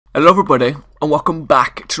Hello everybody, and welcome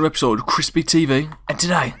back to an episode of Crispy TV. And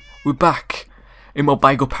today, we're back in my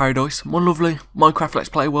bagel paradise, my lovely Minecraft Let's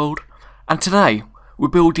Play world. And today, we're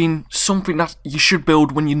building something that you should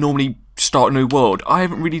build when you normally start a new world. I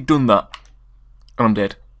haven't really done that. And I'm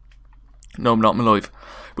dead. No, I'm not, I'm alive.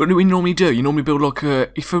 But what do we normally do? You normally build like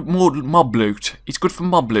if for more mob loot. It's good for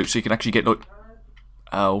mob loot, so you can actually get like...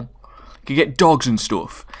 Ow. You can get dogs and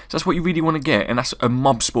stuff. So that's what you really want to get, and that's a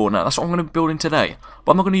mob spawner. That's what I'm going to be building today.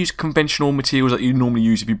 But I'm not going to use conventional materials that you normally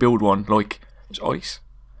use if you build one, like it's ice.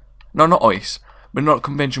 No, not ice, but not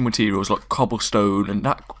conventional materials like cobblestone and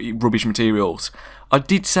that rubbish materials. I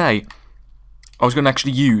did say I was going to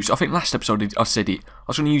actually use, I think last episode I said it, I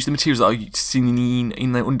was going to use the materials that I've seen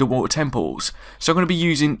in the underwater temples. So I'm going to be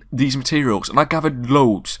using these materials, and I gathered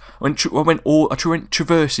loads. I went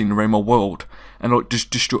traversing around my world, and like just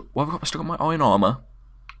destroy. Well, I've still got my iron armor.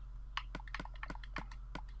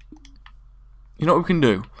 You know what we can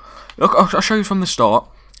do? Look, I'll show you from the start.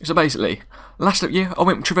 So basically, last year I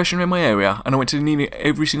went traversing around my area, and I went to nearly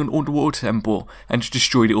every single underwater temple and just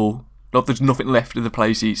destroyed it all. Like there's nothing left of the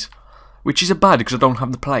places. Which is a bad because I don't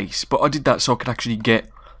have the place, but I did that so I could actually get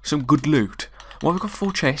some good loot. Well, we've got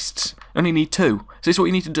 4 chests, I only need 2. So this is what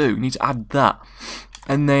you need to do, you need to add that.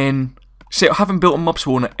 And then, see, I haven't built a mob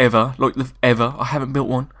spawner ever, I haven't built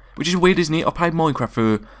one. Which is weird, isn't it? I played Minecraft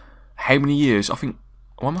for how many years? I think,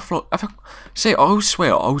 why am I fly? See, I always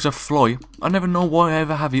swear I was a fly. I never know why I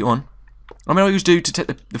ever have it on. I mean, I always do to take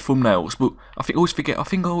the thumbnails, but I think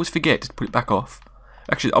I always forget to put it back off.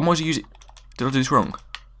 Actually, I might use it. Did I do this wrong?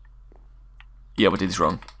 Yeah, I did this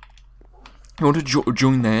wrong. You want to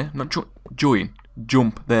join there, not join,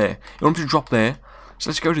 jump there. You want to drop there. So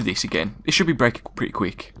let's go to this again. It should be breaking pretty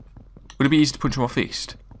quick. Would it be easy to punch my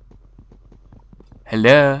fist?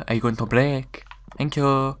 Hello, are you going to break? Thank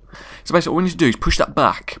you. So basically, what we need to do is push that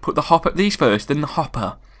back. Put the hopper, these first, then the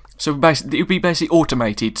hopper. So basically, it would be basically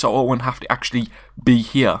automated, so I won't have to actually be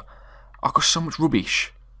here. I've got so much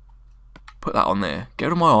rubbish. Put that on there. Get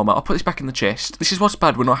rid of my armour. I'll put this back in the chest. This is what's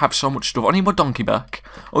bad when I have so much stuff. I need my donkey back.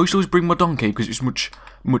 I used to always bring my donkey because it's much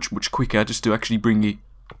quicker just to actually bring it.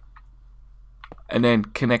 And then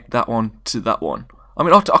connect that one to that one. I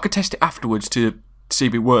mean, I could test it afterwards to see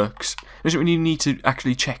if it works. It doesn't really need to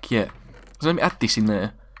actually check yet. So let me add this in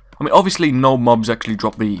there. I mean, obviously no mobs actually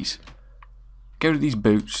drop these. Get rid of these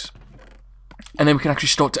boots. And then we can actually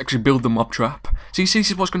start to actually build the mob trap. So you see, this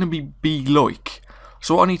is what's going to be like.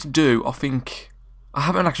 So what I need to do, I think... I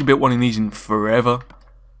haven't actually built one of these in forever.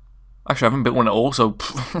 Actually, I haven't built one at all, so...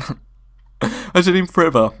 I said in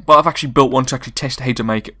forever. But I've actually built one to actually test how to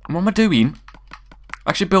make it. What am I doing? I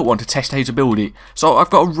actually built one to test how to build it. So I've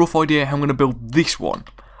got a rough idea how I'm going to build this one.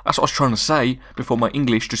 That's what I was trying to say before my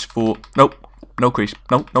English just for... Nope. No, Chris.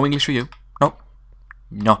 No, no English for you. No.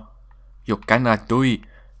 No. You cannot do it.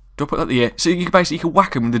 Do I put that there? So you can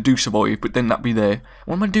whack them and they do survive, but then that'd be there.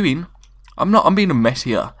 What am I doing? I'm being a mess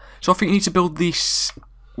here. So I think you need to build this,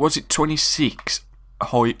 was it 26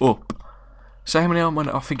 high up? So how many am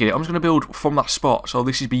I figured it? I'm just going to build from that spot, so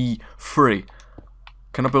this is be 3.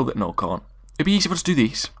 Can I build it? No, I can't. It'd be easy if I just do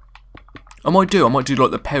this. I might do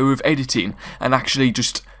like the power of editing and actually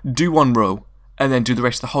just do 1 row and then do the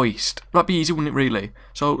rest of the heist. That'd be easy, wouldn't it really?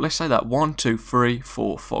 So let's say that 1, 2, 3,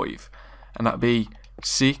 4, 5. And that'd be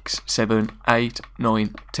 6, 7, 8,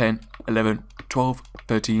 9, 10, 11, 12,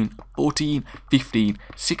 13, 14, 15,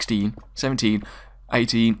 16, 17,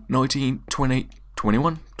 18, 19, 20,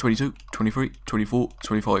 21, 22, 23, 24,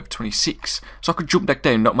 25, 26. So I could jump back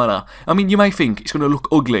down, not matter. I mean, you may think it's going to look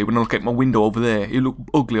ugly when I look at my window over there. It'll look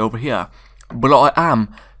ugly over here. But I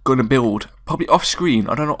am going to build, probably off screen,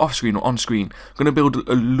 I don't know off screen or on screen, I'm going to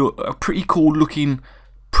build a pretty cool looking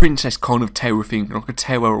princess kind of tower thing, like a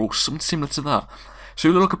tower or something similar to that. So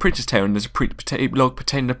you look like a princess tower and there's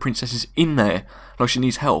pretend a princess is in there, like she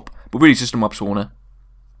needs help, but really it's just a mob spawner.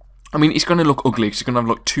 I mean, it's going to look ugly because it's going to have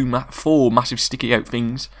like 4 massive sticky out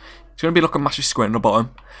things. It's going to be like a massive square on the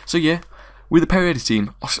bottom. So yeah, with the power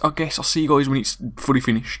editing, I guess I'll see you guys when it's fully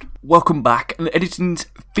finished. Welcome back, and the editing's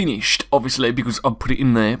finished, obviously, because I put it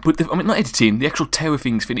in there, but I mean, not editing, the actual tower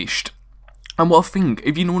thing's finished. And what I think,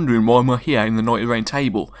 if you're wondering why I'm here in the Night Round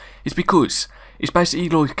table, it's because it's basically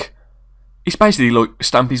like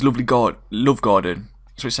Stampy's love garden.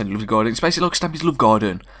 That's what it said, lovely garden. It's basically like Stampy's love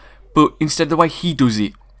garden, but instead of the way he does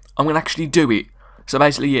it, I'm going to actually do it. So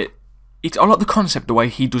basically, I like the concept the way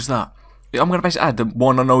he does that. I'm going to basically add the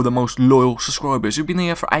most loyal subscribers who've been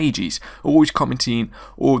there for ages, always commenting,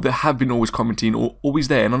 or they have been always commenting, or always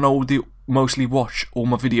there, and I know they mostly watch all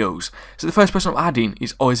my videos. So the first person I'm adding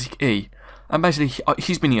is Isaac E. And basically,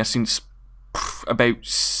 he's been here since about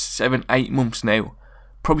 7-8 months now.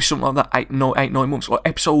 probably something like that, 8-9 months, like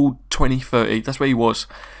episode 20, 30, that's where he was.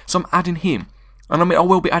 So I'm adding him. And I mean, I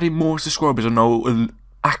will be adding more subscribers I know are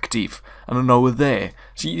active, and I know are there.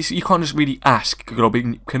 So you can't just really ask, can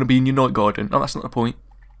I be in your night garden? No, that's not the point.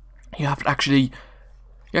 You actually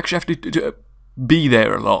have to be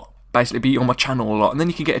there a lot. Basically be on my channel a lot, and then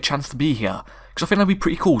you can get a chance to be here. Because I think that'd be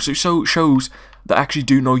pretty cool. So it shows that I actually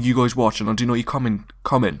do know you guys watch, and I do know you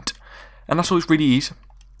comment. And that's all it really is.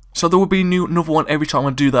 So there will be another one every time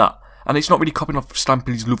I do that. And it's not really copying off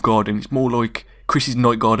Stampy's Love Garden, it's more like Chris's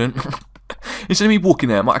Night Garden. Instead of me walking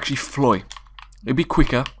there, I might actually fly. It'd be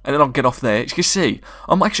quicker, and then I'll get off there. As you can see,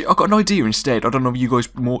 I've got an idea instead. I don't know if you guys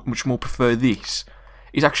much more prefer this.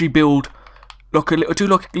 Is actually build like a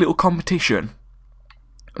little competition.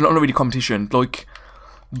 Not really competition, like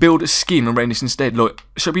build a skin around this instead. Like,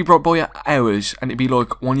 so it'd be brought by hours, and it'd be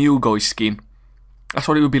like one of you guys' skin. That's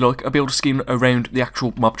what it would be like. I build a skin around the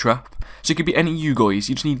actual mob trap. So it could be any of you guys.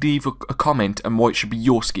 You just need to leave a comment and why it should be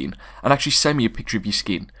your skin, and actually send me a picture of your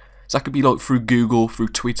skin. So that could be like through Google, through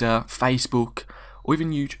Twitter, Facebook, or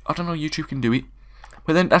even YouTube. I don't know, YouTube can do it.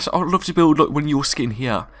 But then I'd love to build like one of your skin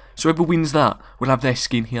here. So whoever wins that will have their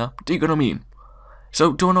skin here. Do you get what I mean?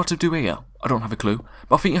 So do I know what to do here? I don't have a clue.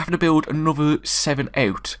 But I think you have to build another 7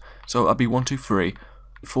 out. So that'd be 1, 2, 3,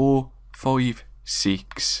 4, 5,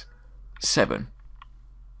 6, 7.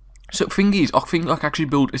 So the thing is, I think I can actually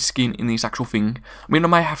build a skin in this actual thing. I mean, I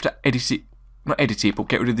might have to edit it, not edit it, but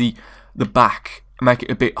get rid of the back and make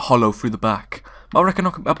it a bit hollow through the back. But I reckon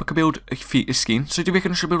I could build a skin. So do you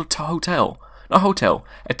reckon I should build a hotel? Not a hotel,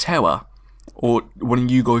 a tower, or one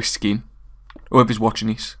of you guys' skin. Whoever's watching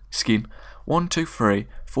this skin. 1, 2, 3,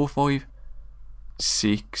 4, 5,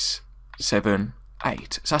 6, 7,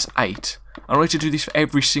 8. So that's 8. I need to do this for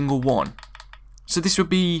every single one. So this would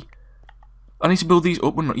be. I need to build these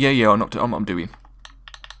up. Yeah, I'm doing.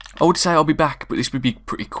 I would say I'll be back, but this would be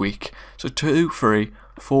pretty quick. So 2, 3,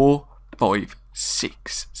 4, 5,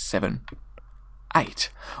 6, 7, 8.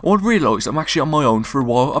 I realised I'm actually on my own for a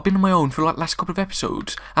while. I've been on my own for like last couple of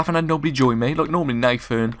episodes. I haven't had nobody join me, like normally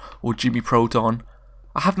Nathan or Jimmy Proton.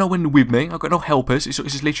 I have no one with me. I've got no helpers. It's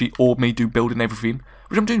just literally all me building everything,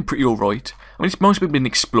 which I'm doing pretty alright. I mean, it's mostly been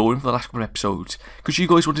exploring for the last couple of episodes because you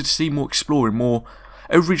guys wanted to see more exploring, more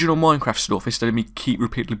original Minecraft stuff instead of me keep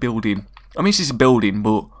repeatedly building. I mean, this is building,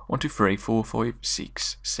 but 1, 2, 3, 4, 5,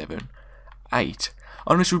 6, 7, 8.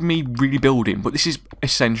 I know this with me really building, but this is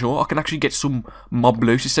essential. I can actually get some mob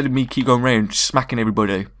loot instead of me keep going around smacking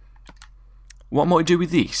everybody. What I might do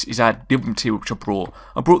with this is add the other material which I brought.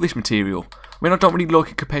 I brought this material. I mean, I don't really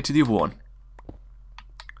like it compared to the other one.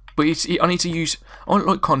 But I need to use, I don't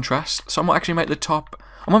like contrast, so I might actually make the top,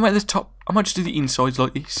 I might just do the insides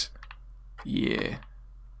like this. Yeah.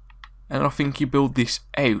 And I think you build this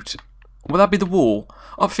out. Will that be the wall?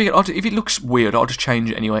 I figured if it looks weird, I'll just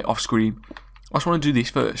change it anyway, off screen. I just want to do this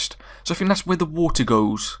first. So I think that's where the water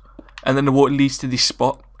goes. And then the water leads to this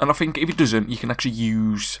spot. And I think if it doesn't, you can actually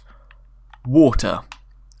use water.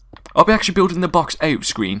 I'll be actually building the box out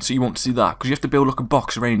screen, so you won't see that. Because you have to build like a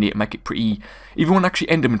box around it and make it pretty. If you want actually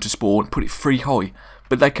Enderman to spawn, put it 3 high.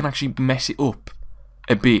 But they can actually mess it up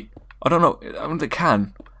a bit. I don't know. I mean, they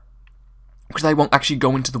can. Because they won't actually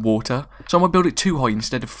go into the water. So I'm going to build it 2 high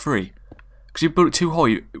instead of 3. Because if you build it too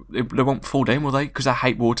high, they won't fall down, will they? Because I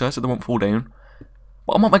hate water, so they won't fall down.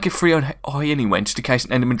 But I might make it 3 high anyway, just in case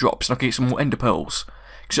an Enderman drops and I can get some more Ender Pearls.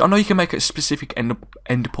 Because I know you can make a specific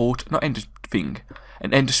Ender port, not Ender thing,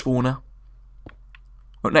 an Ender spawner.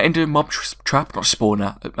 Not an Ender mob trap, not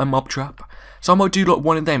spawner, a mob trap. So I might do like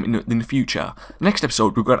one of them in the future. Next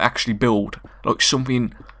episode, we're going to actually build like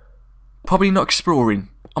something, probably not exploring.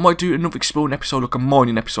 I might do another exploring episode, like a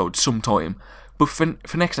mining episode sometime. But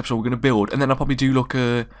for next episode, we're going to build, and then I'll probably do like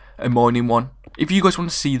a mining one. If you guys want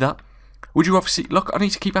to see that, would you rather see, look, I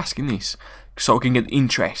need to keep asking this, so I can get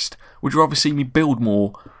interest. Would you rather see me build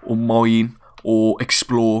more, or mine, or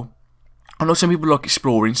explore? I know some people like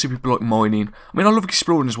exploring, some people like mining. I mean, I love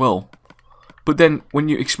exploring as well. But then, when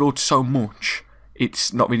you explore so much,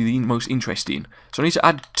 it's not really the most interesting. So I need to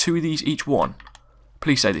add 2 of these each one.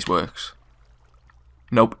 Please say this works.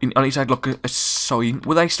 Nope, I need to add like a sign.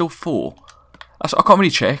 Were they still 4? I can't really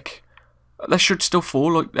check. They should still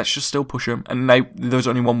fall, like, let's just still push them. And now there's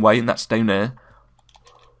only one way, and that's down there.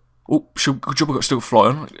 Oh, good job I got still fly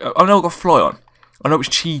on. I know I got fly on. I know it's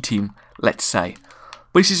cheating, let's say.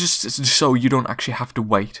 But this is just so you don't actually have to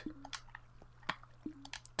wait.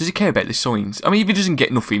 Does he care about the signs? I mean, if he doesn't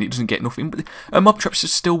get nothing, it doesn't get nothing. But mob traps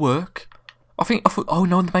still work. I thought, oh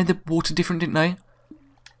no, they made the water different, didn't they?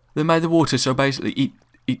 They made the water, so basically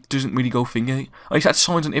it doesn't really go thingy. I just had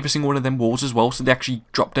signs on every single one of them walls as well, so they actually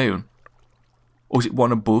drop down. Or is it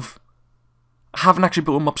one above? I haven't actually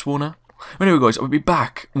built a mob spawner. Anyway guys, I'll be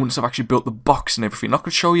back once I've actually built the box and everything. I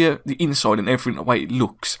can show you the inside and everything, the way it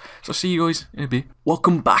looks. So I'll see you guys in a bit.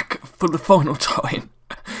 Welcome back for the final time.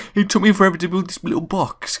 It took me forever to build this little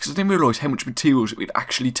box, because I didn't realise how much materials it would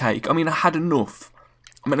actually take. I mean, I had enough.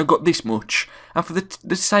 I mean, I got this much. And for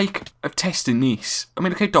the sake of testing this, I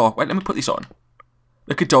mean, okay, dark. Wait, let me put this on.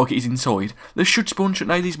 Look how dark it is inside. There should spawn,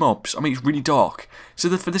 shouldn't they, these mobs? I mean, it's really dark.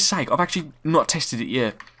 So for the sake, I've actually not tested it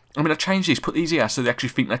yet. I mean, I changed this, put these here so they actually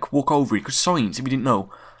think they can walk over it. Because signs, if you didn't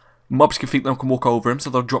know, mobs can think they can walk over them, so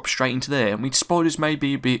they'll drop straight into there. I mean, spiders may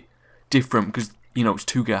be a bit different because, you know, it's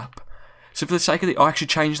 2 gap. So for the sake of it, I actually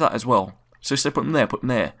changed that as well. So instead of putting them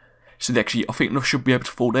there. So they actually, I think they should be able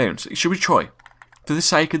to fall down. So should we try? For the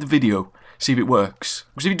sake of the video, see if it works.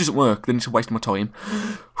 Because if it doesn't work, then it's a waste of my time.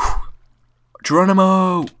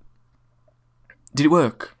 Geronimo! Did it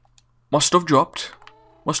work? My stuff dropped.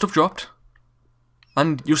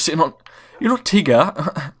 And you're sitting on... You're not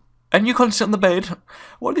Tigger. And you can't sit on the bed.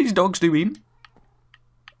 What are these dogs doing?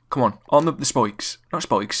 Come on the spikes. Not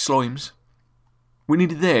spikes, slimes. We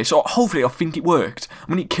needed there, so hopefully I think it worked. I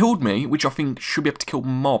mean, it killed me, which I think should be able to kill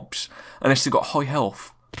mobs, unless they've got high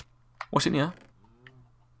health. What's in here?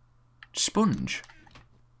 Sponge.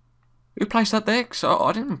 Who placed that there? So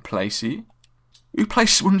I didn't place it. Who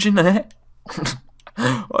placed sponge in there?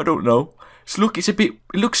 I don't know. So look, it's a bit.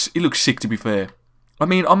 It looks sick, to be fair. I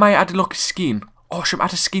mean, I may add like a skin. Oh, should I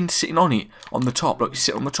add a skin sitting on it on the top, like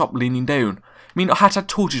sit on the top, leaning down? I mean, I had to add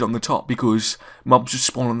torches on the top because mobs would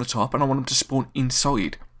spawn on the top, and I want them to spawn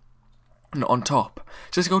inside, not on top.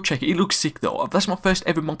 So let's go check it. It looks sick though. That's my first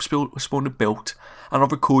ever mob spawner built, and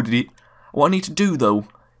I've recorded it. What I need to do though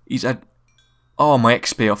is add. Oh, my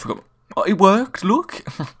XP. I forgot. Oh, it worked. Look,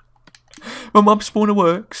 my mob spawner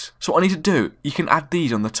works. So what I need to do, you can add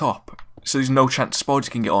these on the top, so there's no chance spiders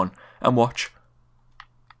can get on. And watch,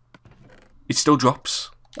 it still drops.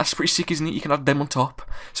 That's pretty sick, isn't it? You can add them on top.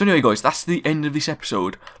 So anyway, guys, that's the end of this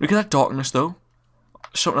episode. Look at that darkness, though.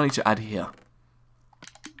 Something I need to add here.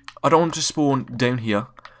 I don't want them to spawn down here.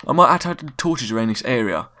 I might add torches around this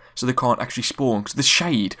area so they can't actually spawn. Because the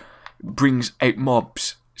shade brings out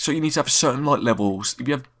mobs. So you need to have certain light levels. If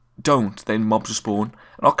you don't, then mobs will spawn.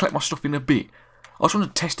 And I'll collect my stuff in a bit. I just want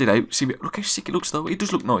to test it out. See, look how sick it looks, though. It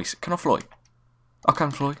does look nice. Can I fly? I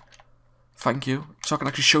can fly. Thank you. So I can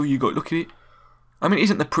actually show you guys. Look at it. I mean, it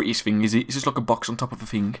isn't the prettiest thing, is it? It's just like a box on top of a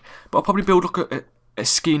thing. But I'll probably build like a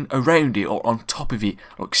skin around it or on top of it,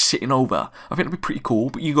 like sitting over. I think that'd be pretty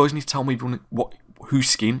cool. But you guys need to tell me if you want whose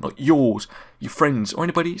skin, like yours, your friends, or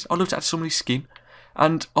anybody's. I'd love to add somebody's skin.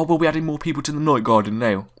 And I will be adding more people to the Night Garden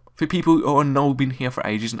now. For people who I know have been here for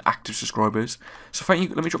ages and active subscribers. So thank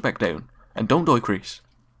you. Let me drop back down. And don't die, Chris.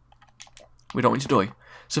 We don't want you to die.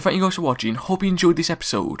 So thank you guys for watching. Hope you enjoyed this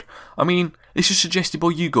episode. I mean, this was suggested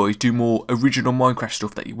by you guys do more original Minecraft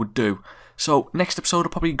stuff that you would do. So next episode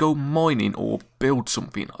I'll probably go mining or build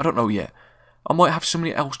something. I don't know yet. I might have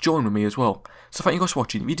somebody else join with me as well. So thank you guys for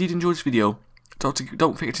watching. If you did enjoy this video,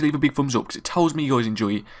 don't forget to leave a big thumbs up because it tells me you guys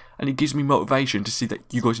enjoy it and it gives me motivation to see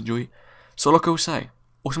that you guys enjoy it. So like I always say,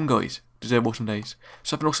 awesome guys deserve awesome days.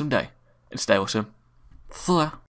 So have an awesome day and stay awesome. See ya.